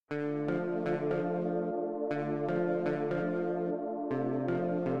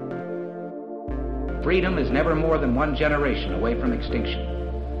freedom is never more than one generation away from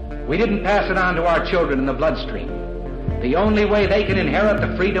extinction. We didn't pass it on to our children in the bloodstream. The only way they can inherit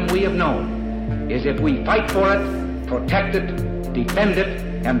the freedom we have known is if we fight for it, protect it, defend it,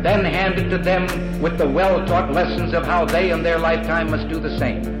 and then hand it to them with the well-taught lessons of how they in their lifetime must do the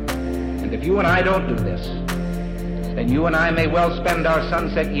same. And if you and I don't do this, then you and I may well spend our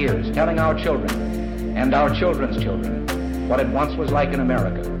sunset years telling our children and our children's children what it once was like in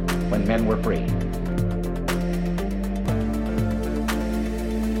America when men were free.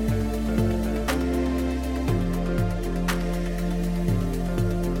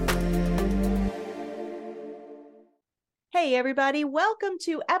 Hey everybody, welcome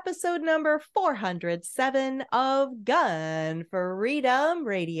to episode number 407 of Gun Freedom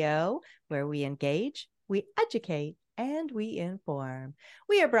Radio, where we engage, we educate, and we inform.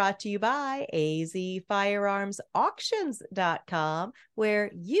 We are brought to you by azfirearmsauctions.com,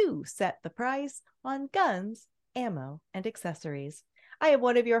 where you set the price on guns, ammo, and accessories. I am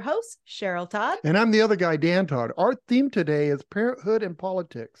one of your hosts, Cheryl Todd. And I'm the other guy, Dan Todd. Our theme today is Parenthood and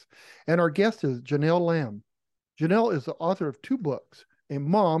Politics, and our guest is Janel Lamb. Janel is the author of 2 books, a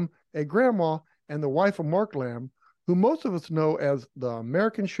mom, a grandma, and the wife of Mark Lamb, who most of us know as the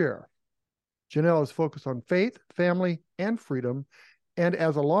American Sheriff. Janel is focused on faith, family, and freedom, and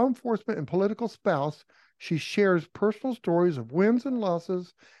as a law enforcement and political spouse, she shares personal stories of wins and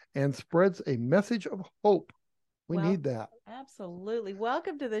losses and spreads a message of hope. We need that. Absolutely.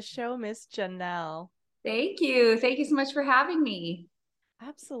 Welcome to the show, Miss Janel. Thank you. Thank you so much for having me.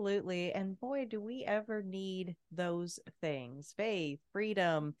 Absolutely. And boy, do we ever need those things: faith,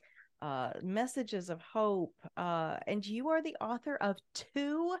 freedom, messages of hope. And you are the author of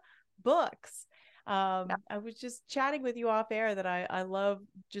 2 books. I was just chatting with you off air that I love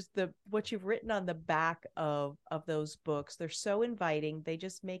just what you've written on the back of those books. They're so inviting. They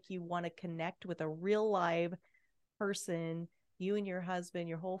just make you want to connect with a real live person, you and your husband,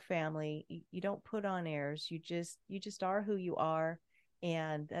 your whole family. You don't put on airs. You just are who you are.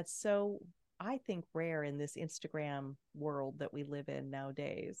 And that's so, I think, rare in this Instagram world that we live in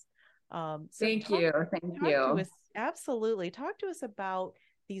nowadays. Thank you. Absolutely. Talk to us about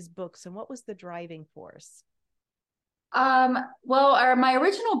these books and what was the driving force? Well, my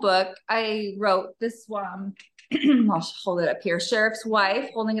original book, I wrote this one. I'll hold it up here. Sheriff's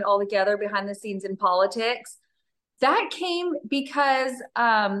Wife, Holding It All Together, Behind the Scenes in Politics. That came because,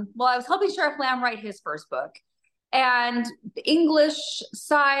 I was helping Sheriff Lamb write his first book. And the English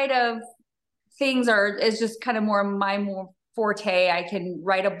side of things is just kind of more forte. I can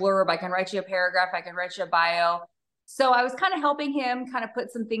write a blurb, I can write you a paragraph, I can write you a bio. So I was kind of helping him kind of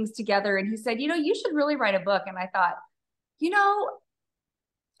put some things together. And he said, you should really write a book. And I thought,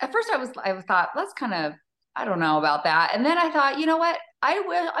 at first I thought, that's kind of, I don't know about that. And then I thought, you know what, I'm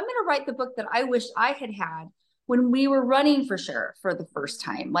going to write the book that I wish I had when we were running for sheriff for the first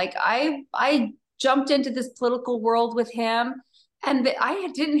time. Like I jumped into this political world with him, and I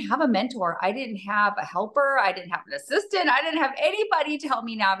didn't have a mentor. I didn't have a helper. I didn't have an assistant. I didn't have anybody to help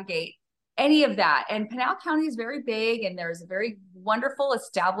me navigate any of that. And Pinal County is very big, and there's a very wonderful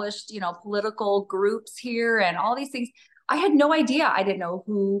established, political groups here and all these things. I had no idea. I didn't know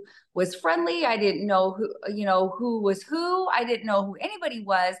who was friendly. I didn't know who was who. I didn't know who anybody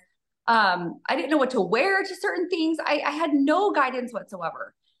was. I didn't know what to wear to certain things. I had no guidance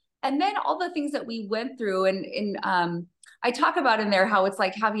whatsoever. And then all the things that we went through, and I talk about in there how it's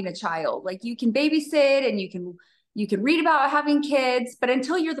like having a child. Like, you can babysit and you can read about having kids, but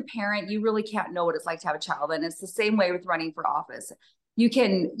until you're the parent, you really can't know what it's like to have a child. And it's the same way with running for office. You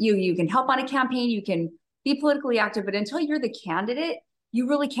can help on a campaign, you can be politically active, but until you're the candidate, you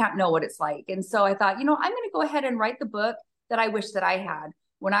really can't know what it's like. And so I thought, I'm going to go ahead and write the book that I wish that I had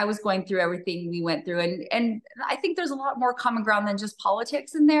when I was going through everything we went through. And I think there's a lot more common ground than just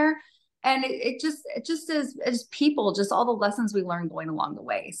politics in there. And it just is as people, just all the lessons we learned going along the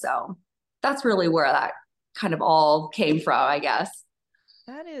way. So that's really where that kind of all came from, I guess.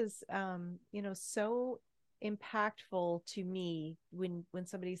 That is, so impactful to me when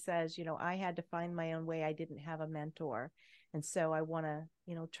somebody says, I had to find my own way. I didn't have a mentor. And so I want to,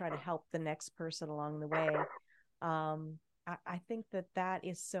 try to help the next person along the way. I think that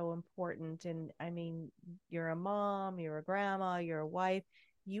is so important. And I mean, you're a mom, you're a grandma, you're a wife.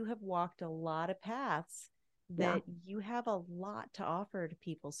 You have walked a lot of paths that you have a lot to offer to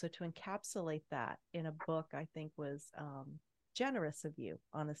people. So to encapsulate that in a book, I think was generous of you,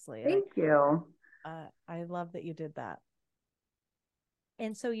 honestly. Thank you. I love that you did that.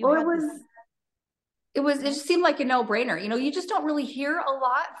 And so it just seemed like a no-brainer. You just don't really hear a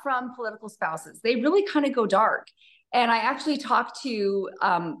lot from political spouses. They really kind of go dark. And I actually talked to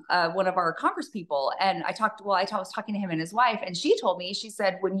one of our Congress people, and I was talking to him and his wife, and she told me, she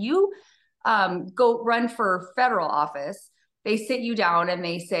said, when you go run for federal office, they sit you down and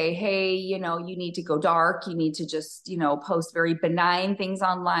they say, hey, you need to go dark. You need to just, post very benign things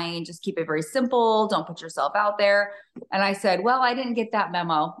online. Just keep it very simple. Don't put yourself out there. And I said, well, I didn't get that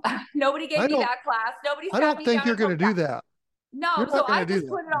memo. Nobody gave me that class. Nobody sat me down. I don't think you're going to do that. No, so I just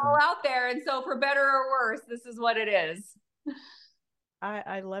put it all out there. And so for better or worse, this is what it is.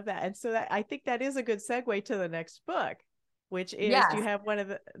 I love that. And so I think that is a good segue to the next book, which is, do you have one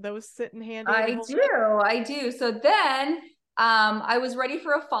of those sitting handy? I do. So then I was ready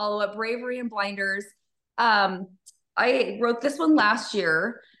for a follow-up, Bravery Blinders. I wrote this one last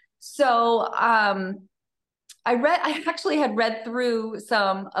year. So I actually had read through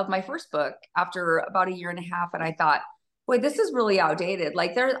some of my first book after about a year and a half. And I thought, boy, this is really outdated.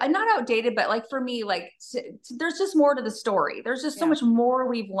 Like I'm not outdated, but like for me, like there's just more to the story. There's just so much more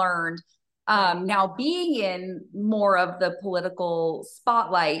we've learned. Now being in more of the political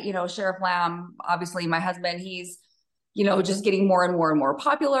spotlight, Sheriff Lamb, obviously my husband, he's, just getting more and more and more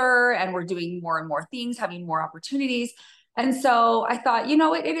popular, and we're doing more and more things, having more opportunities. And so I thought,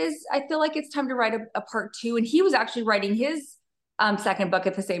 I feel like it's time to write a part 2. And he was actually writing his second book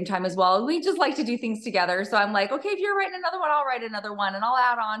at the same time as well. We just like to do things together. So I'm like, okay, if you're writing another one, I'll write another one, and I'll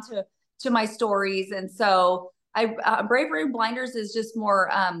add on to my stories. And so Bravery Blinders is just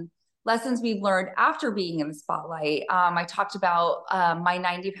more lessons we've learned after being in the spotlight. I talked about my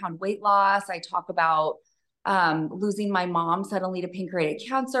 90-pound weight loss. I talk about losing my mom suddenly to pancreatic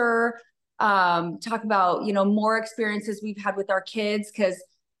cancer. Talk about, more experiences we've had with our kids, because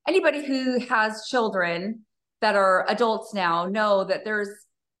anybody who has children that are adults now know that there's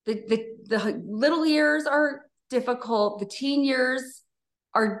the little years are difficult. The teen years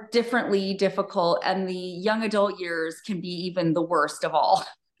are differently difficult, and the young adult years can be even the worst of all.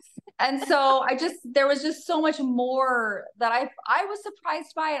 And so there was just so much more that I was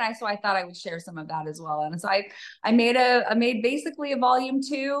surprised by. And so I thought I would share some of that as well. And so I made basically a volume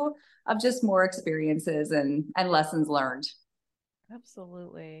 2 of just more experiences and lessons learned.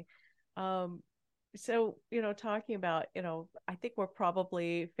 Absolutely. So, talking about, I think we're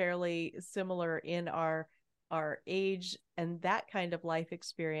probably fairly similar in our age and that kind of life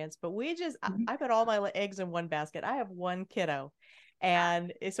experience, but I put all my eggs in one basket. I have one kiddo.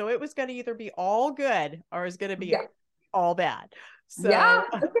 And so it was going to either be all good or it's going to be all bad. So, yeah.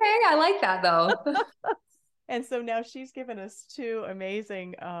 Okay. I like that though. And so now she's given us 2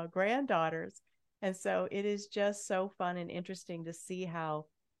 amazing granddaughters. And so it is just so fun and interesting to see how,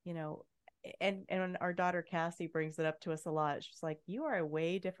 and our daughter Cassie brings it up to us a lot. She's like, you are a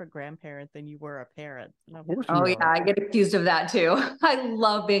way different grandparent than you were a parent. Oh yeah, I get accused of that too. I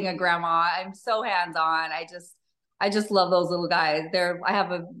love being a grandma. I'm so hands-on. I just love those little guys. I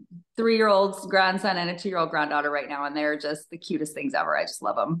have a 3-year-old grandson and a 2-year-old granddaughter right now, and they're just the cutest things ever. I just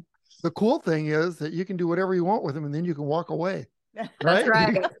love them. The cool thing is that you can do whatever you want with them, and then you can walk away. Right? That's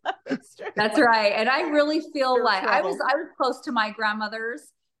right. That's right. And I really feel like I was close to my grandmothers,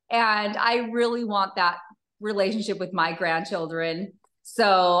 and I really want that relationship with my grandchildren.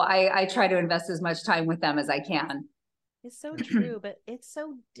 So I try to invest as much time with them as I can. It's so true, but it's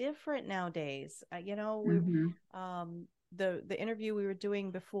so different nowadays. The interview we were doing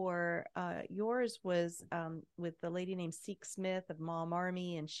before yours was with the lady named Seek Smith of Mom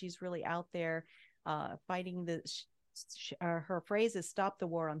Army, and she's really out there fighting her phrase is "Stop the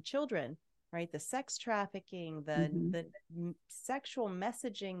War on Children," right? The sex trafficking, the sexual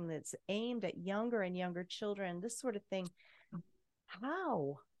messaging that's aimed at younger and younger children, this sort of thing.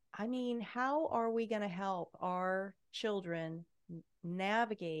 How are we going to help our children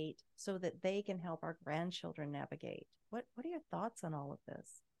navigate so that they can help our grandchildren navigate? What are your thoughts on all of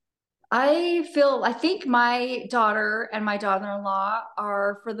this? I think my daughter and my daughter-in-law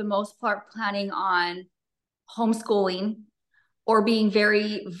are, for the most part, planning on homeschooling or being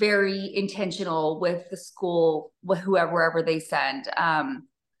very, very intentional with the school, wherever they send.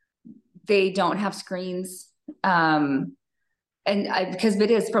 They don't have screens. And because it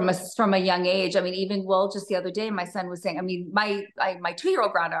is from a young age. I mean, just the other day, my son was saying, my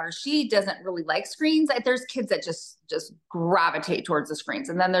 2-year-old granddaughter, she doesn't really like screens. There's kids that just gravitate towards the screens.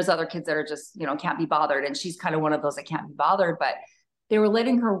 And then there's other kids that are just, can't be bothered. And she's kind of one of those that can't be bothered, but they were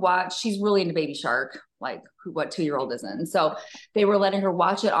letting her watch. She's really into Baby Shark, like what 2-year-old isn't. And so they were letting her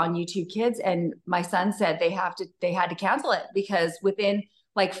watch it on YouTube Kids. And my son said they had to cancel it because within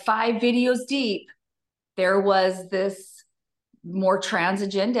like 5 videos deep, there was this more trans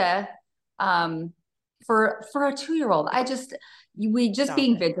agenda for a 2-year-old.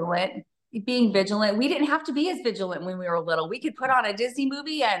 Being vigilant. being vigilant. We didn't have to be as vigilant when we were little. We could put on a Disney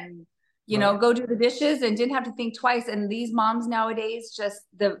movie and, you know, go do the dishes and didn't have to think twice. And these moms nowadays just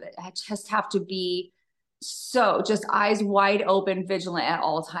have to be so just eyes wide open, vigilant at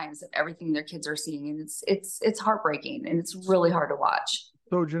all times of everything their kids are seeing. And it's heartbreaking, and it's really hard to watch.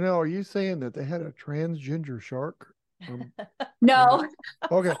 So Janelle, are you saying that they had a transgender shark? No.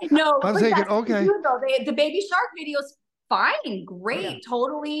 Okay. No. I'm thinking, okay. The baby shark video's fine, great,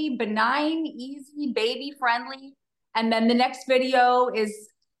 totally benign, easy, baby friendly. And then the next video is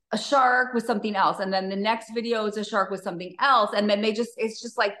a shark with something else. And then the next video is a shark with something else. And then it's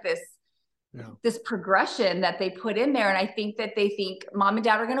just like this progression that they put in there. And I think that they think mom and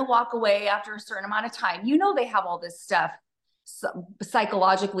dad are going to walk away after a certain amount of time. You know, they have all this stuff. So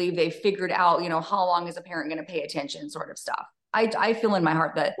psychologically, they figured out, you know, how long is a parent going to pay attention, sort of stuff. I feel in my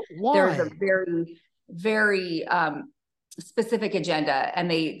heart that there's a very, very specific agenda, and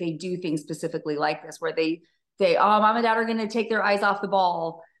they do things specifically like this, where they mom and dad are going to take their eyes off the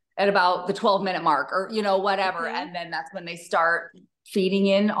ball at about the 12-minute mark, or, you know, whatever. Okay. And then that's when they start feeding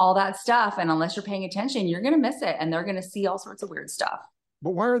in all that stuff. And unless you're paying attention, you're going to miss it, and they're going to see all sorts of weird stuff.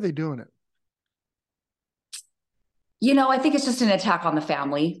 But why are they doing it? You know, I think it's just an attack on the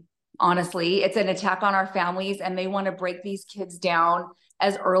family. Honestly, it's an attack on our families, and they want to break these kids down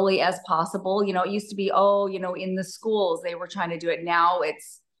as early as possible. You know, it used to be, in the schools, they were trying to do it. Now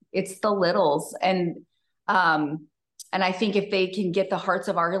it's the littles. And I think if they can get the hearts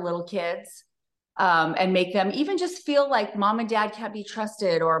of our little kids, and make them even just feel like mom and dad can't be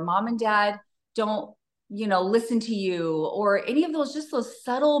trusted, or mom and dad don't, listen to you, or any of those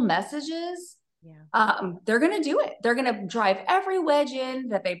subtle messages. They're going to do it. They're going to drive every wedge in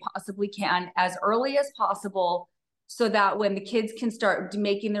that they possibly can as early as possible, so that when the kids can start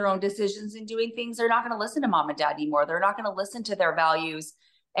making their own decisions and doing things, they're not going to listen to mom and dad anymore. They're not going to listen to their values.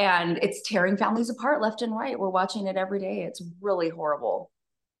 And it's tearing families apart left and right. We're watching it every day. It's really horrible.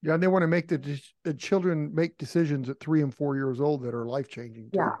 Yeah, and they want to make the children make decisions at 3 and 4 years old that are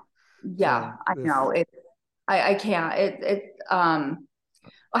life-changing too. Yeah, so I know. I can't.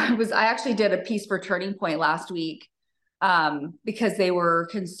 I actually did a piece for Turning Point last week, because they were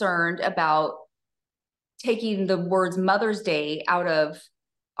concerned about taking the words Mother's Day out of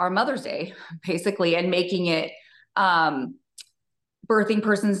our Mother's Day, basically, and making it Birthing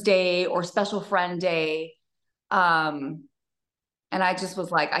Person's Day or Special Friend Day. And I just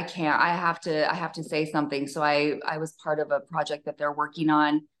was like, I can't. I have to say something. So I was part of a project that they're working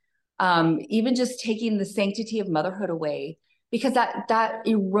on, even just taking the sanctity of motherhood away. Because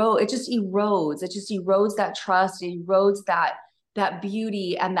it just erodes that trust, it erodes that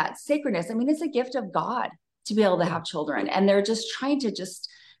beauty and that sacredness. I mean, it's a gift of God to be able to have children, and they're just trying to just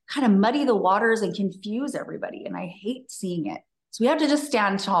kind of muddy the waters and confuse everybody. And I hate seeing it. So we have to just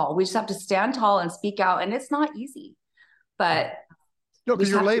stand tall. We just have to stand tall and speak out. And it's not easy, but no, because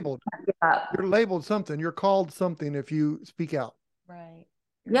you're labeled. You're labeled something. You're called something if you speak out. Right.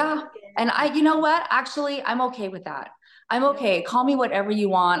 Yeah. And you know what? Actually, I'm okay with that. I'm okay. Call me whatever you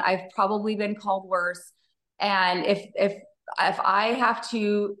want. I've probably been called worse. And if I have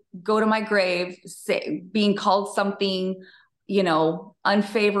to go to my grave being called something,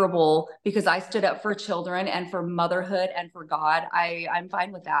 unfavorable because I stood up for children and for motherhood and for God, I'm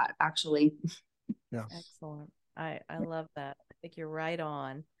fine with that, actually. Yeah. Excellent. I love that. I think you're right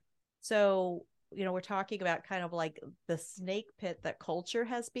on. So, we're talking about kind of like the snake pit that culture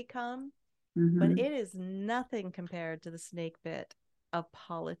has become. Mm-hmm. But it is nothing compared to the snake pit of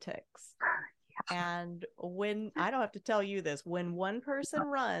politics. Yeah. And I don't have to tell you this, when one person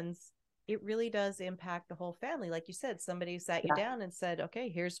runs, it really does impact the whole family. Like you said, somebody sat you down and said, okay,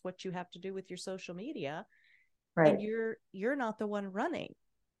 here's what you have to do with your social media. Right. And you're not the one running.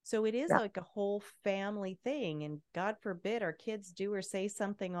 So it is like a whole family thing. And God forbid our kids do or say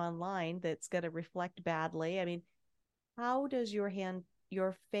something online that's going to reflect badly. I mean, how does your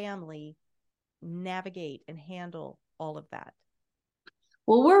family navigate and handle all of that?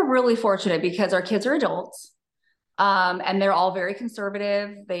 Well, we're really fortunate because our kids are adults, and they're all very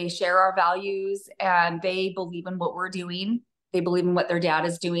conservative. They share our values, and they believe in what we're doing. They believe in what their dad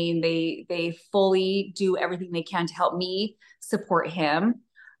is doing. They fully do everything they can to help me support him.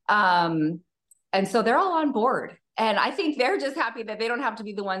 And so they're all on board, and I think they're just happy that they don't have to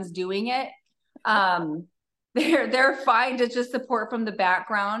be the ones doing it. They're fine to just support from the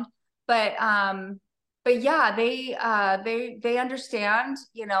background. But yeah, they understand,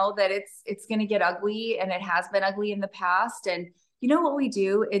 that it's going to get ugly, and it has been ugly in the past. And you know what we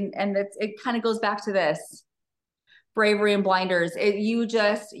do, and it kind of goes back to this bravery and blinders. You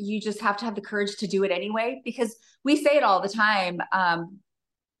just have to have the courage to do it anyway, because we say it all the time.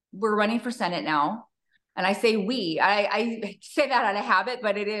 we're running for Senate now. And I say I say that out of habit,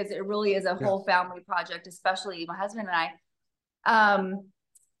 but it really is a whole family project, especially my husband and I.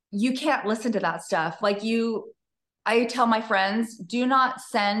 You can't listen to that stuff. I tell my friends, do not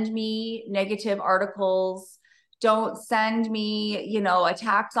send me negative articles. Don't send me,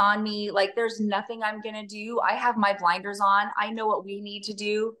 attacks on me. Like, there's nothing I'm going to do. I have my blinders on. I know what we need to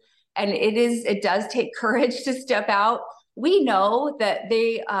do. And it does take courage to step out. We know that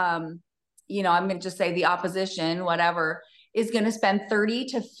they, I'm going to just say the opposition, whatever, is going to spend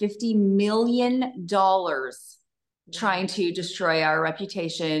 $30 to $50 million trying to destroy our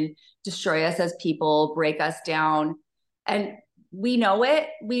reputation, destroy us as people, break us down. And we know it.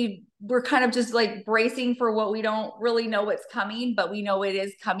 We're kind of just like bracing for what we don't really know what's coming, but we know it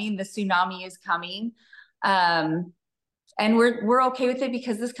is coming. The tsunami is coming. And we're okay with it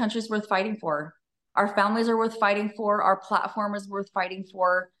because this country is worth fighting for. Our families are worth fighting for. Our platform is worth fighting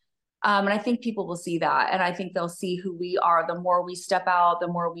for. And I think people will see that. And I think they'll see who we are. The more we step out, the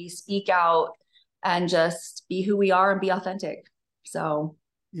more we speak out and just be who we are and be authentic. So.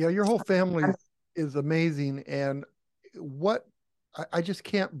 Yeah, your whole family is amazing. And I just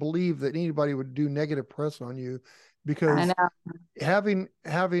can't believe that anybody would do negative press on you, because having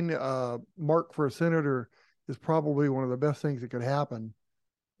Mark for a senator is probably one of the best things that could happen.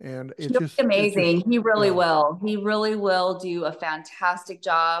 And it's just amazing. He really will. He really will do a fantastic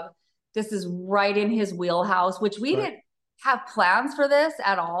job. This is right in his wheelhouse, which we didn't have plans for this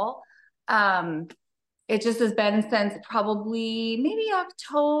at all. It just has been since probably maybe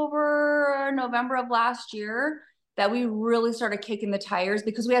October or November of last year that we really started kicking the tires,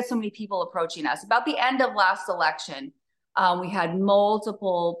 because we had so many people approaching us. About the end of last election, we had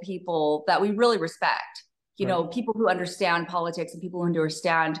multiple people that we really respect, people who understand politics and people who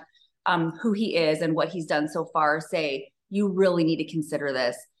understand who he is and what he's done so far, say, you really need to consider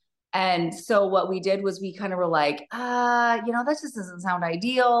this. And so what we did was we kind of were like, that just doesn't sound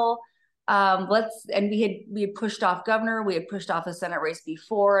ideal. We had pushed off governor, we had pushed off the Senate race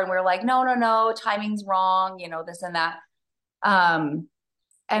before, and we were like, no, timing's wrong, this and that.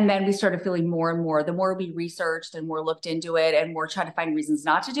 And then we started feeling more and more, the more we researched and more looked into it and more tried to find reasons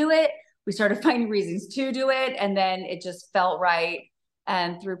not to do it, we started finding reasons to do it. And then it just felt right.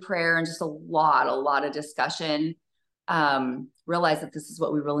 And through prayer and just a lot of discussion, realized that this is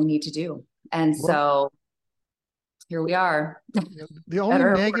what we really need to do. And so here we are. The only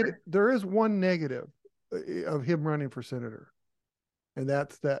negative, there is one negative of him running for senator, and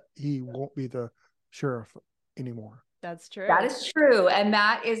that's that he won't be the sheriff anymore. That's true. That is true. And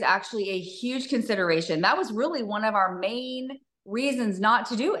that is actually a huge consideration. That was really one of our main reasons not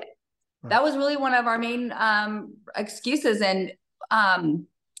to do it. Right. That was really one of our main excuses. And, the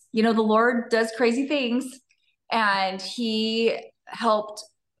Lord does crazy things, and he helped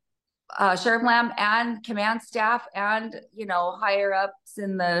Sheriff Lamb and command staff and, higher ups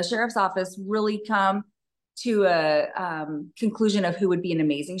in the sheriff's office really come to a conclusion of who would be an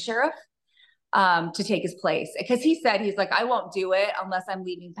amazing sheriff to take his place. Because he's like, I won't do it unless I'm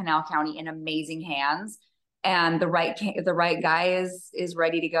leaving Pinal County in amazing hands. And the right guy is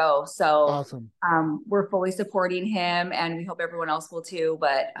ready to go. So awesome. We're fully supporting him, and we hope everyone else will too.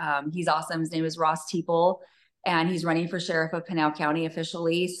 But he's awesome. His name is Ross Teeple, and he's running for Sheriff of Pinal County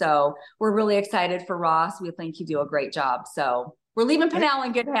officially. So we're really excited for Ross. We think he'd do a great job. So we're leaving Pinal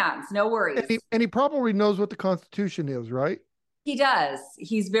in good hands. No worries. And he probably knows what the Constitution is, right? He does.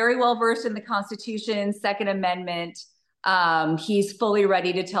 He's very well versed in the Constitution, Second Amendment. He's fully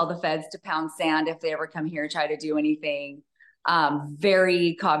ready to tell the feds to pound sand if they ever come here and try to do anything.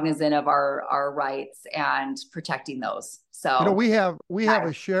 Very cognizant of our rights and protecting those. So we have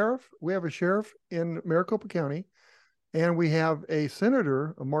a sheriff. We have a sheriff in Maricopa County, and we have a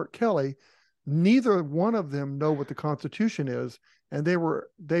senator, Mark Kelly. Neither one of them know what the Constitution is, and they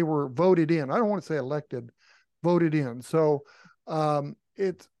were voted in. I don't want to say elected, voted in. So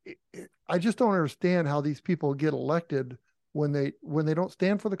I just don't understand how these people get elected when they don't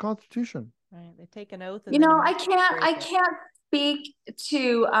stand for the Constitution. Right. They take an oath. I can't speak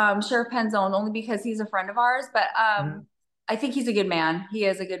to Sheriff Penzone only because he's a friend of ours, but I think he's a good man. He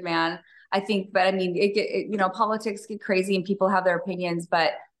is a good man. I think, but I mean, politics get crazy and people have their opinions,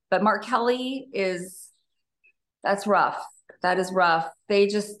 but Mark Kelly that's rough. That is rough. They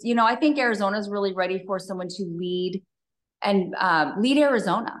just, I think Arizona is really ready for someone to lead and lead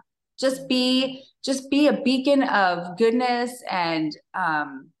Arizona. Just be a beacon of goodness and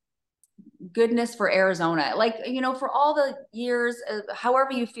goodness for Arizona. For all the years,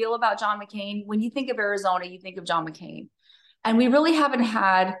 however you feel about John McCain, when you think of Arizona, you think of John McCain. And we really haven't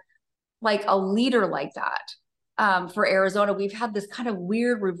had like a leader like that. for Arizona, we've had this kind of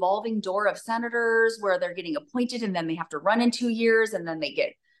weird revolving door of senators where they're getting appointed and then they have to run in 2 years and then they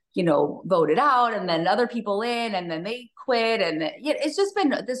get, voted out, and then other people in, and then they quit. And it's just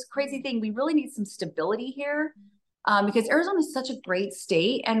been this crazy thing. We really need some stability here, because Arizona is such a great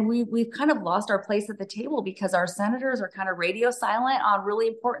state, and we've kind of lost our place at the table because our senators are kind of radio silent on really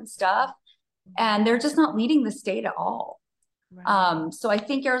important stuff, and they're just not leading the state at all. Right. So I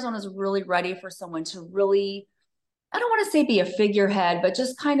think Arizona is really ready for someone to really, I don't want to say be a figurehead, but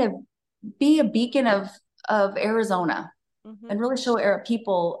just kind of be a beacon of Arizona, and really show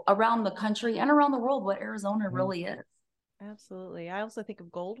people around the country and around the world what Arizona really is. Absolutely. I also think of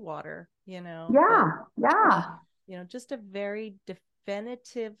Goldwater, Yeah. Just a very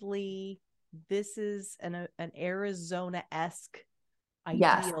definitively, this is an Arizona-esque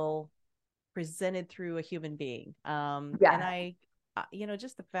ideal presented through a human being. And I,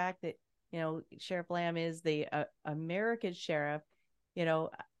 just the fact that, Sheriff Lamb is the American sheriff,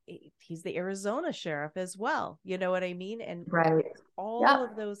 he's the Arizona sheriff as well. You know what I mean? And all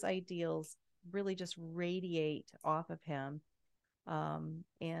of those ideals really just radiate off of him.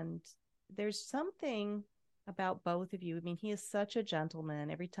 And there's something about both of you. I mean, he is such a gentleman.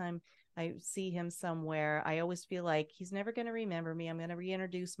 Every time I see him somewhere, I always feel like he's never going to remember me. I'm going to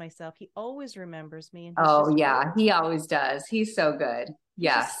reintroduce myself. He always remembers me. And he always does. He's so good.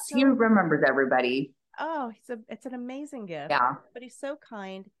 Yes. He remembers everybody. Oh, it's an amazing gift. Yeah. But he's so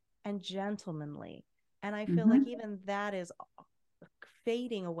kind and gentlemanly. And I feel like even that is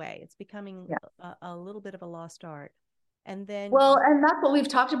fading away. It's becoming a little bit of a lost art. And then, and that's what we've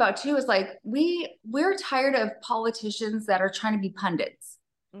talked about too, is like, we're tired of politicians that are trying to be pundits.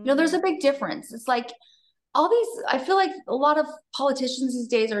 There's a big difference. It's like I feel like a lot of politicians these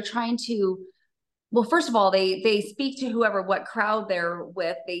days are trying to, well, first of all, they speak to what crowd they're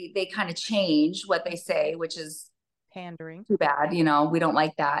with. They kind of change what they say, which is pandering. Too bad. We don't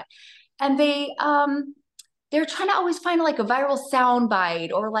like that. And they're trying to always find like a viral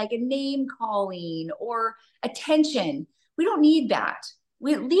soundbite or like a name calling or attention. We don't need that.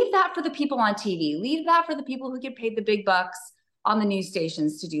 We leave that for the people on TV. Leave that for the people who get paid the big bucks on the news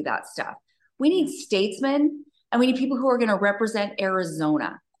stations to do that stuff. We need statesmen, and we need people who are going to represent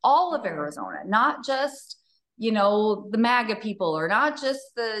Arizona, all of Arizona, not just, the MAGA people, or not just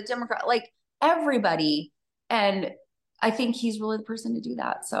the Democrat, like everybody. And I think he's really the person to do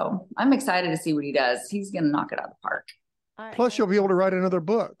that. So I'm excited to see what he does. He's going to knock it out of the park. Plus, you'll be able to write another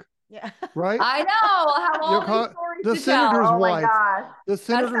book. Yeah. Right? I know. I'll have all these stories to tell. Oh my gosh. The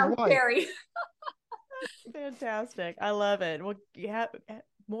senator's wife. Scary. Fantastic. I love it. Well, you have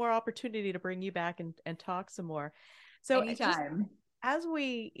more opportunity to bring you back and talk some more. So anytime. As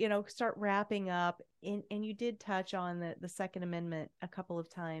we, start wrapping up, and you did touch on the Second Amendment a couple of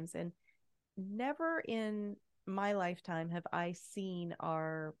times, and never in my lifetime have I seen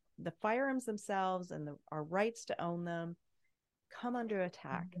the firearms themselves and our rights to own them come under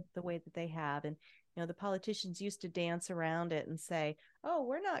attack the way that they have. And the politicians used to dance around it and say, oh,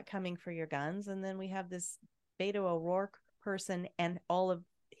 we're not coming for your guns. And then we have this Beto O'Rourke person and all of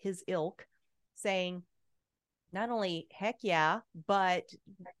his ilk saying not only heck yeah, but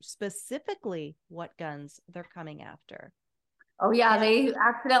specifically what guns they're coming after. Oh yeah, they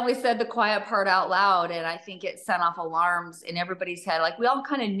accidentally said the quiet part out loud, and I think it sent off alarms in everybody's head. Like, we all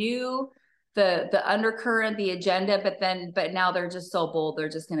kind of knew the undercurrent, the agenda, but now they're just so bold, they're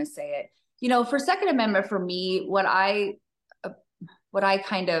just going to say it. For Second Amendment, for me, what I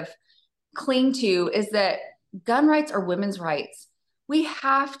kind of cling to is that gun rights are women's rights. We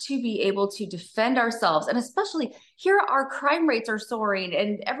have to be able to defend ourselves, and especially here, our crime rates are soaring,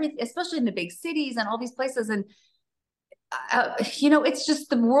 and especially in the big cities and all these places, and it's just,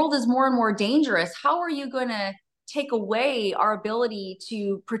 the world is more and more dangerous. How are you going to take away our ability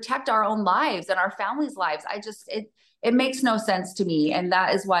to protect our own lives and our families' lives? It makes no sense to me. And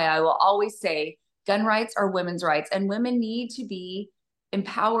that is why I will always say gun rights are women's rights, and women need to be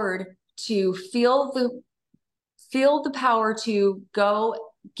empowered to feel the power to go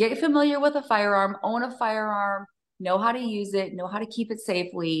get familiar with a firearm, own a firearm, know how to use it, know how to keep it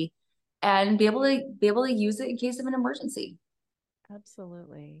safely, and be able to use it in case of an emergency.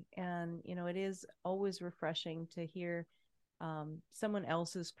 Absolutely. And, it is always refreshing to hear someone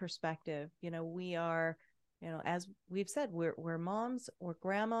else's perspective. We are, as we've said, we're moms, we're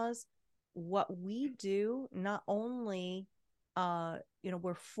grandmas. What we do, not only,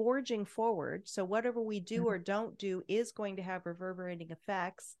 we're forging forward. So whatever we do or don't do is going to have reverberating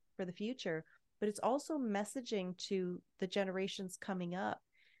effects for the future, but it's also messaging to the generations coming up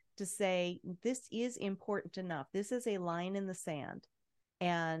to say, this is important enough. This is a line in the sand.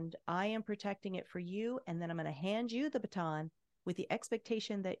 and I am protecting it for you. And then I'm going to hand you the baton with the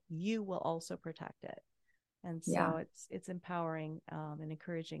expectation that you will also protect it. And so it's empowering and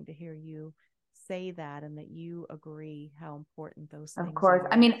encouraging to hear you say that, and that you agree how important those things are. Of course.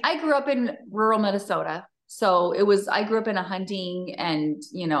 I mean, I grew up in rural Minnesota. So I grew up in a hunting, and,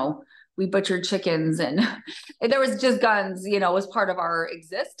 we butchered chickens, and there was just guns, was part of our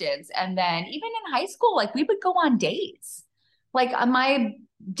existence. And then even in high school, like, we would go on dates. Like, my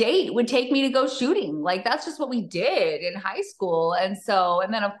date would take me to go shooting. Like, that's just what we did in high school. And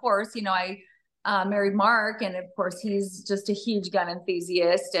then of course, I married Mark, and of course he's just a huge gun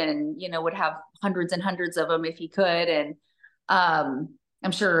enthusiast, and, would have hundreds and hundreds of them if he could. And,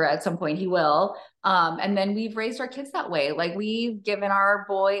 I'm sure at some point he will. And then we've raised our kids that way. Like, we've given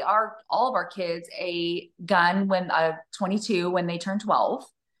all of our kids a gun when 22, when they turn 12,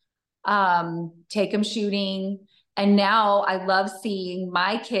 take them shooting. And now I love seeing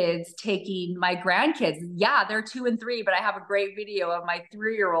my kids taking my grandkids. Yeah, they're 2 and 3, but I have a great video of my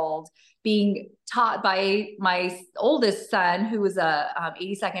 3-year-old being taught by my oldest son, who was a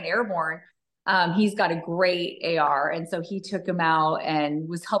 82nd Airborne. He's got a great AR. And so he took him out and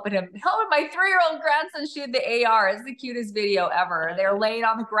was helping my 3-year-old grandson shoot the AR. It's the cutest video ever. They're laying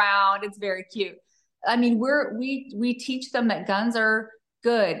on the ground. It's very cute. I mean, we teach them that guns are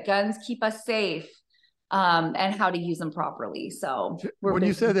good. Guns keep us safe. And how to use them properly. So when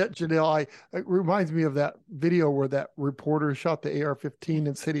you said that, Janelle, it reminds me of that video where that reporter shot the AR-15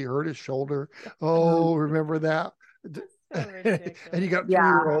 and said he hurt his shoulder. Oh, remember that? So and you got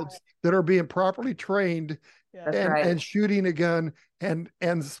 3-year-olds that are being properly trained and shooting a gun and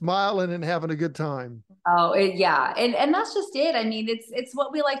smiling and having a good time. Oh, and that's just it. I mean, it's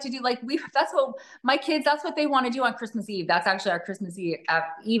what we like to do. Like, that's what my kids, that's what they want to do on Christmas Eve. That's actually our Christmas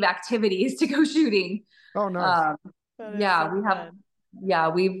Eve activity, is to go shooting. Oh, nice.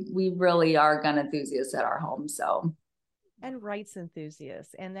 We really are gun enthusiasts at our home. So. And rights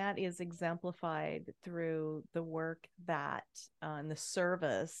enthusiasts. And that is exemplified through the work that, and the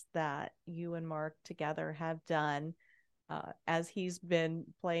service that you and Mark together have done, as he's been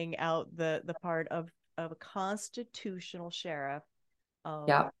playing out the part of a constitutional sheriff of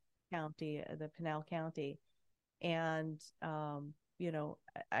county, the Pinal County. And,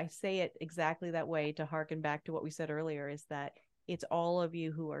 I say it exactly that way to harken back to what we said earlier, is that it's all of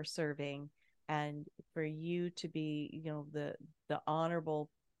you who are serving, and for you to be, the honorable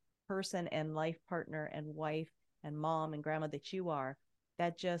person and life partner and wife and mom and grandma that you are,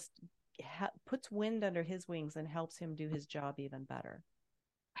 that just puts wind under his wings and helps him do his job even better.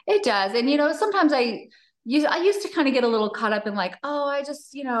 It does. And, sometimes I used to kind of get a little caught up in like, oh, I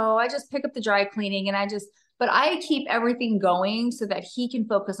just pick up the dry cleaning, and but I keep everything going so that he can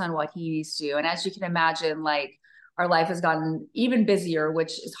focus on what he needs to. And as you can imagine, like, our life has gotten even busier,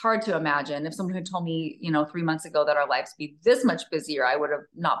 which is hard to imagine. If someone had told me, 3 months ago that our lives would be this much busier, I would have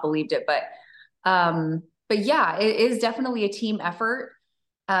not believed it. But yeah, it is definitely a team effort.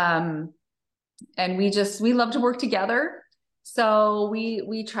 And we love to work together. So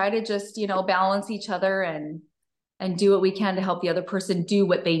we try to just, balance each other and do what we can to help the other person do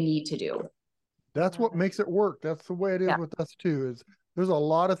what they need to do. That's what makes it work. That's the way it is with us too, is there's a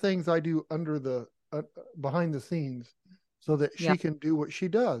lot of things I do under the behind the scenes so that she can do what she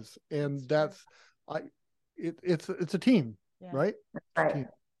does. And it's a team, right? Right. Team.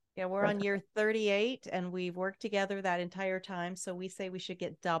 Yeah. We're on year 38 and we've worked together that entire time. So we say we should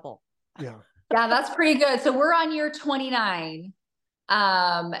get double. Yeah. Yeah, that's pretty good. So we're on year 29.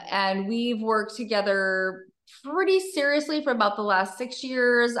 And we've worked together pretty seriously for about the last 6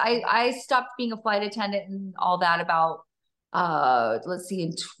 years. I stopped being a flight attendant and all that about, let's see,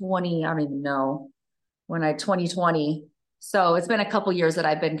 in 2020. So it's been a couple years that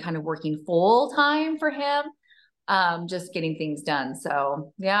I've been kind of working full time for him, just getting things done.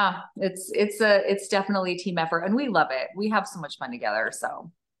 So yeah, it's definitely a team effort, and we love it. We have so much fun together.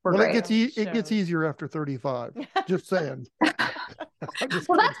 So it gets easier after 35. Just saying. Well,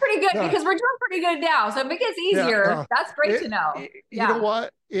 that's pretty good because we're doing pretty good now. So if it gets easier, that's great to know. You know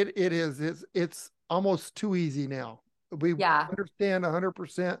what? It is. It's almost too easy now. We understand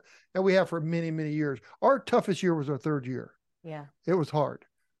 100%, and we have for many, many years. Our toughest year was our 3rd year. Yeah, it was hard.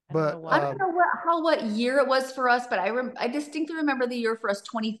 But I don't know what year it was for us, but I distinctly remember the year for us,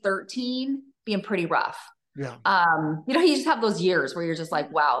 2013, being pretty rough. Yeah. You just have those years where you're just like,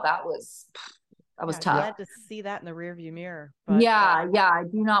 wow, that was tough. Glad to see that in the rearview mirror. But, I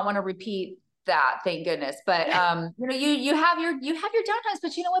do not want to repeat that, thank goodness. But you have your downtimes,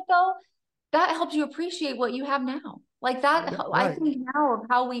 but you know what though? That helps you appreciate what you have now. Like that, right. I think now of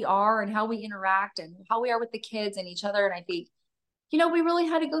how we are and how we interact and how we are with the kids and each other. And I think, we really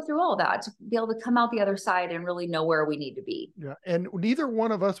had to go through all that to be able to come out the other side and really know where we need to be. Yeah. And neither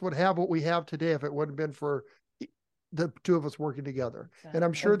one of us would have what we have today if it wouldn't have been for the two of us working together. Exactly. And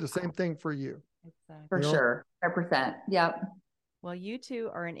I'm sure the same thing for you. Exactly. For sure. 100%. Yep. Well, you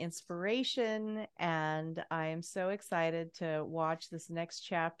two are an inspiration, and I am so excited to watch this next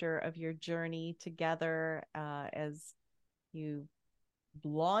chapter of your journey together as you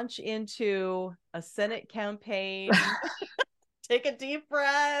launch into a Senate campaign. Take a deep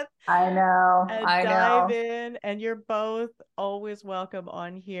breath. I know. And dive in. And you're both always welcome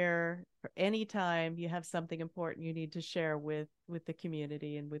on here for any time you have something important you need to share with the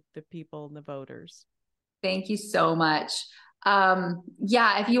community and with the people and the voters. Thank you so much.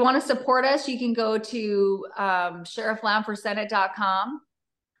 If you want to support us, you can go to sherifflambforsenate.com.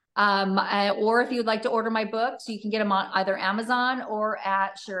 Or if you'd like to order my books, you can get them on either Amazon or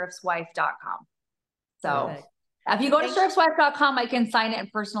at sheriffswife.com. So perfect. If you go to sheriffswife.com, I can sign it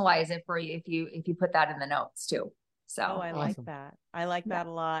and personalize it for you if you put that in the notes too. So I like that. I like that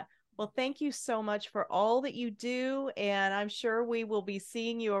a lot. Well, thank you so much for all that you do. And I'm sure we will be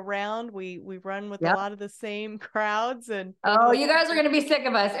seeing you around. We run with a lot of the same crowds. And you guys are going to be sick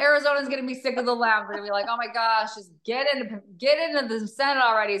of us. Arizona's going to be sick of the Lambs. They're going to be like, oh my gosh, just get into the Senate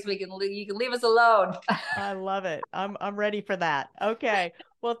already so you can leave us alone. I love it. I'm ready for that. Okay.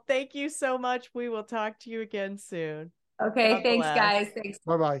 Well, thank you so much. We will talk to you again soon. Okay. God thanks, bless. Guys. Thanks.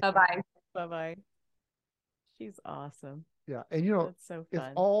 Bye-bye. Bye-bye. Bye-bye. She's awesome. Yeah. And that's so fun.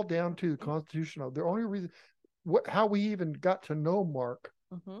 It's all down to the constitutional. The only reason how we even got to know Mark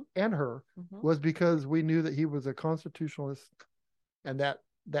and her was because we knew that he was a constitutionalist, and that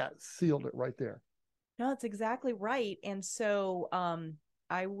sealed it right there. No, that's exactly right. And so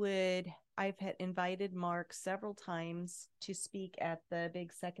I've had invited Mark several times to speak at the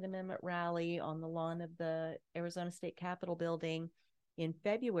big Second Amendment rally on the lawn of the Arizona State Capitol building in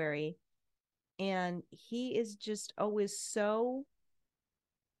February. And he is just always so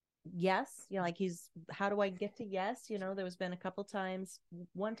yes, how do I get to yes? There's been a couple times,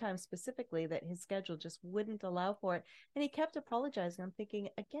 one time specifically, that his schedule just wouldn't allow for it. And he kept apologizing. I'm thinking,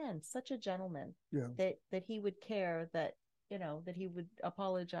 again, such a gentleman that he would care that he would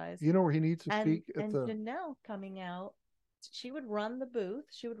apologize. Where he needs to speak? And Janel coming out, she would run the booth,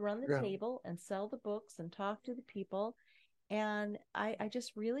 she would run the table and sell the books and talk to the people. And I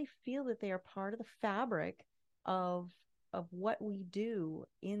just really feel that they are part of the fabric of what we do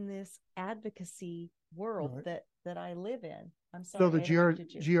in this advocacy world that I live in. I'm sorry. So the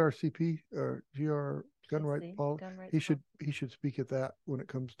GRCP or GR gun right policy, he should speak at that when it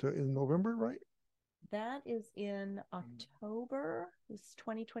comes to in November, right? That is in October. It's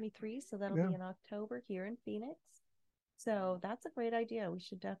 2023, so that'll be in October here in Phoenix. So that's a great idea. We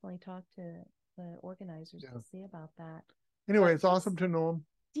should definitely talk to the organizers to see about that. Anyway, it's awesome to know them.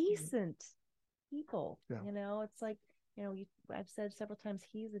 Decent people. Yeah. It's like, I've said several times,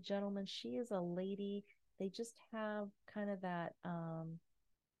 he's a gentleman, she is a lady. They just have kind of that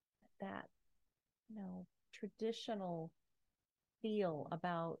traditional feel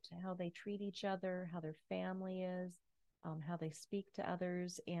about how they treat each other, how their family is, how they speak to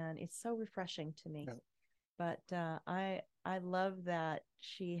others, and it's so refreshing to me. But I love that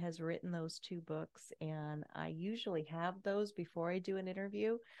she has written those 2 books, and I usually have those before I do an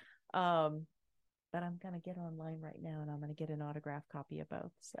interview. But I'm going to get online right now, and I'm going to get an autographed copy of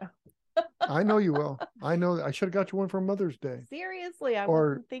both. So I know you will. I know I should have got you one for Mother's Day. Seriously, I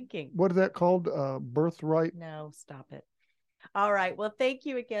wasn't thinking. What is that called? Birthright? No, stop it. All right. Well, thank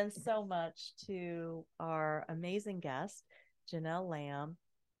you again so much to our amazing guest, Janel Lamb.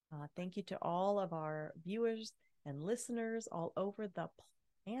 Thank you to all of our viewers and listeners all over the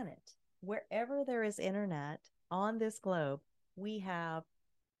planet. Wherever there is internet on this globe, we have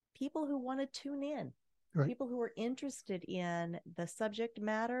people who want to tune in, people who are interested in the subject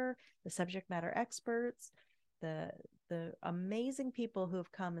matter experts, the amazing people who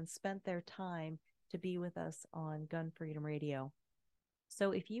have come and spent their time to be with us on Gun Freedom Radio.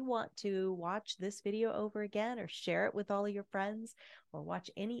 So if you want to watch this video over again, or share it with all of your friends, or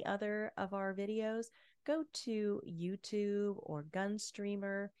watch any other of our videos, go to YouTube or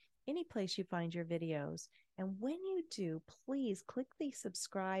Gunstreamer, any place you find your videos. And when you do, please click the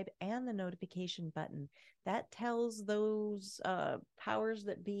subscribe and the notification button. That tells those powers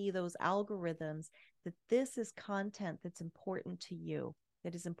that be, those algorithms, that this is content that's important to you,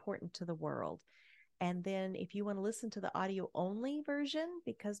 that is important to the world. And then if you want to listen to the audio only version,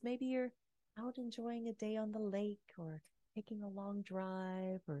 because maybe you're out enjoying a day on the lake, or taking a long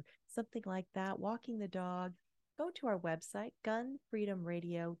drive, or something like that, walking the dog, go to our website,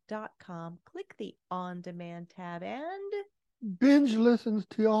 GunFreedomRadio.com, click the On Demand tab, and binge listens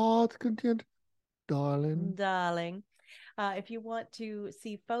to your heart's content, darling. Darling. If you want to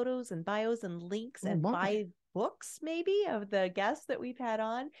see photos and bios and links and my. buy books maybe of the guests that we've had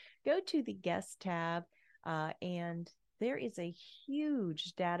on, go to the guest tab, and there is a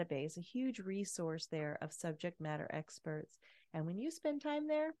huge database, a huge resource there of subject matter experts. And when you spend time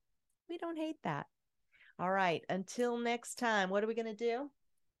there, we don't hate that. All right. Until next time, what are we going to do?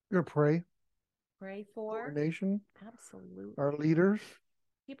 We're going to pray. Pray for our nation. Absolutely. Our leaders.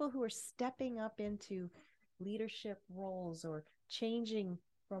 People who are stepping up into leadership roles or changing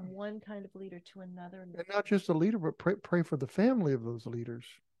from one kind of leader to another. And not just a leader, but pray for the family of those leaders.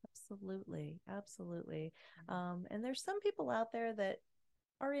 Absolutely. Absolutely. And there's some people out there that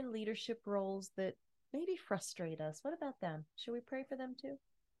are in leadership roles that maybe frustrate us. What about them? Should we pray for them too?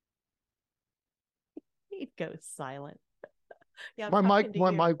 He goes silent. Yeah, my mic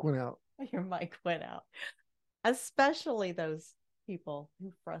went out. Your mic went out. Especially those people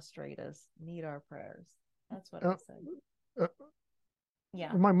who frustrate us need our prayers. That's what I said.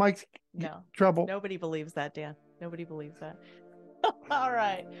 Yeah. My mic's trouble. Nobody believes that, Dan. Nobody believes that. All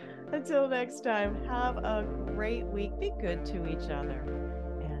right. Until next time, have a great week. Be good to each other.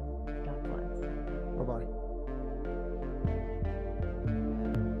 And God bless. Bye-bye.